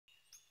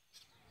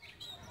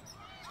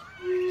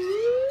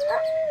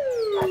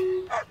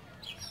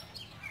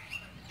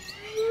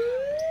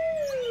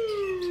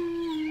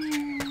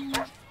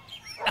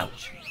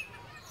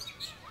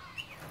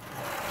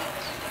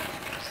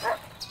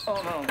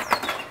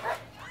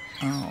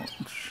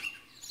Ouch.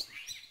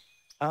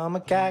 I'm a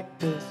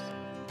cactus,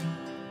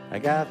 I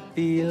got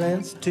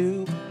feelings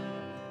too.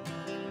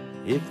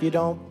 If you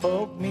don't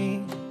poke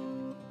me,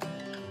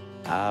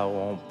 I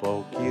won't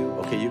poke you.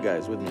 Okay, you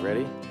guys with me,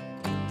 ready?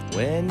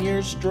 When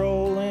you're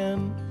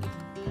strolling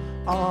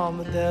on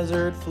the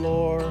desert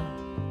floor,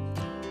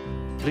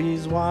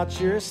 please watch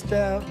your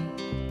step,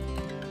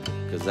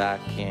 'cause I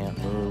can't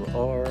move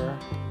or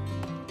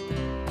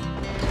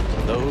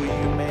though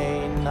you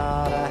may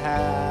not have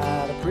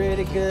had a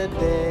pretty good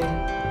day,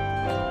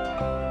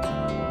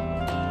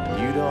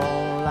 you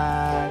don't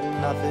like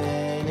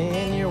nothing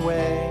in your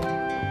way.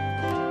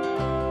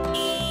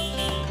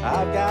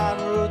 I've got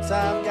roots,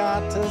 I've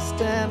got to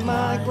stand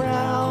my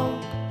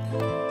ground.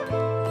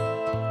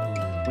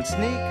 When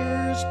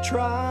sneakers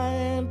try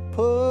and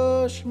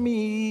push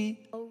me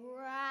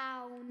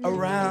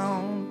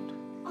around,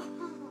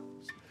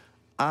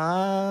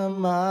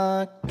 I'm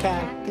a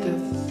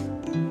cactus,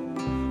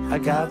 I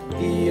got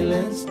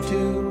feelings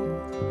too.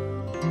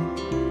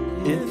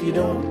 If you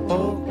don't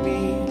poke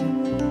me,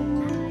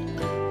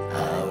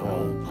 I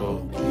won't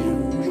poke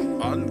you.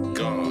 On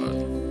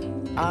God.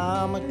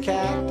 I'm a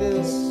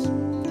cactus,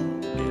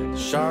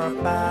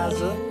 sharp as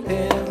a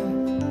pin.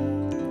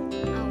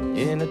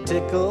 In a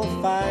tickle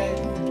fight,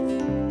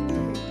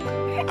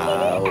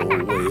 I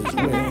always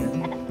win.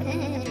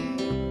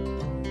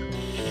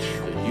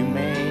 You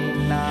may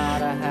not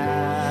have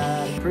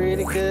had a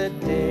pretty good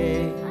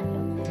day,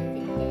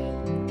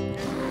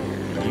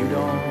 you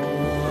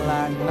don't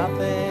like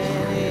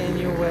nothing in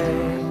your way.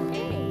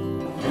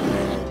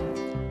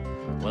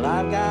 Well,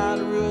 I've got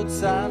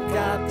roots, I've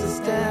got to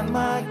stand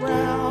my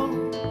ground.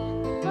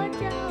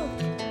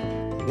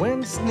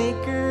 When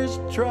sneakers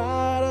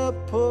try to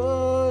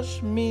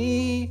push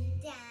me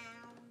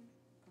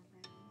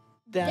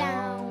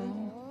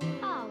down.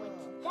 Oh,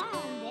 it's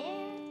down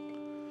there.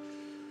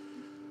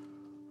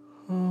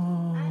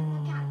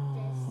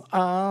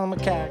 I'm a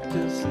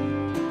cactus,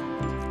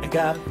 I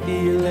got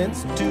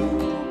feelings too.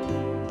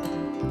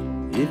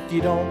 If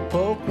you don't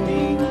poke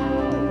me, I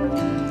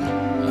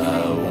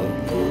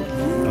won't poke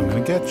you. I'm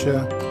gonna get you.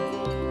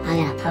 I'm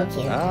gonna poke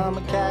you. I'm a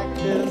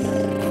cactus,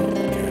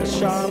 a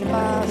sharp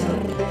as a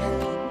pin.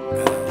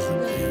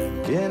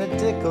 In a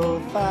tickle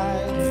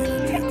fight,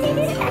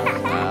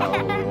 I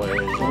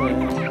always win.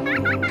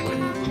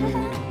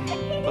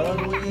 But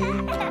we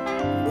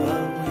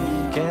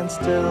can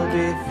still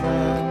be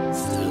friends.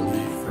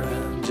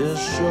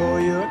 Just show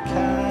your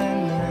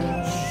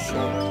kindness,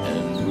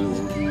 and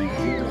we'll be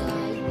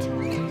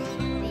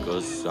good.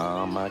 'Cause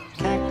I'm a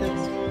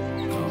cactus,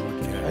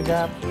 I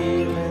got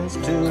feelings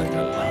too.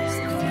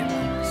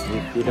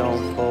 If you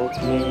don't poke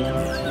me, I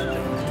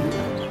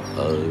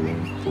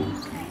won't poke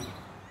you.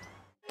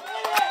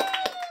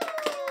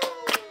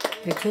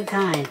 You're too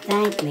kind.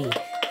 Thank me.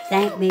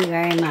 Thank me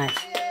very much.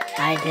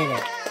 I did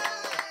it.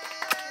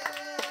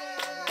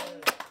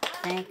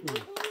 Thank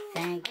me.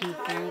 Thank you.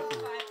 Thank you.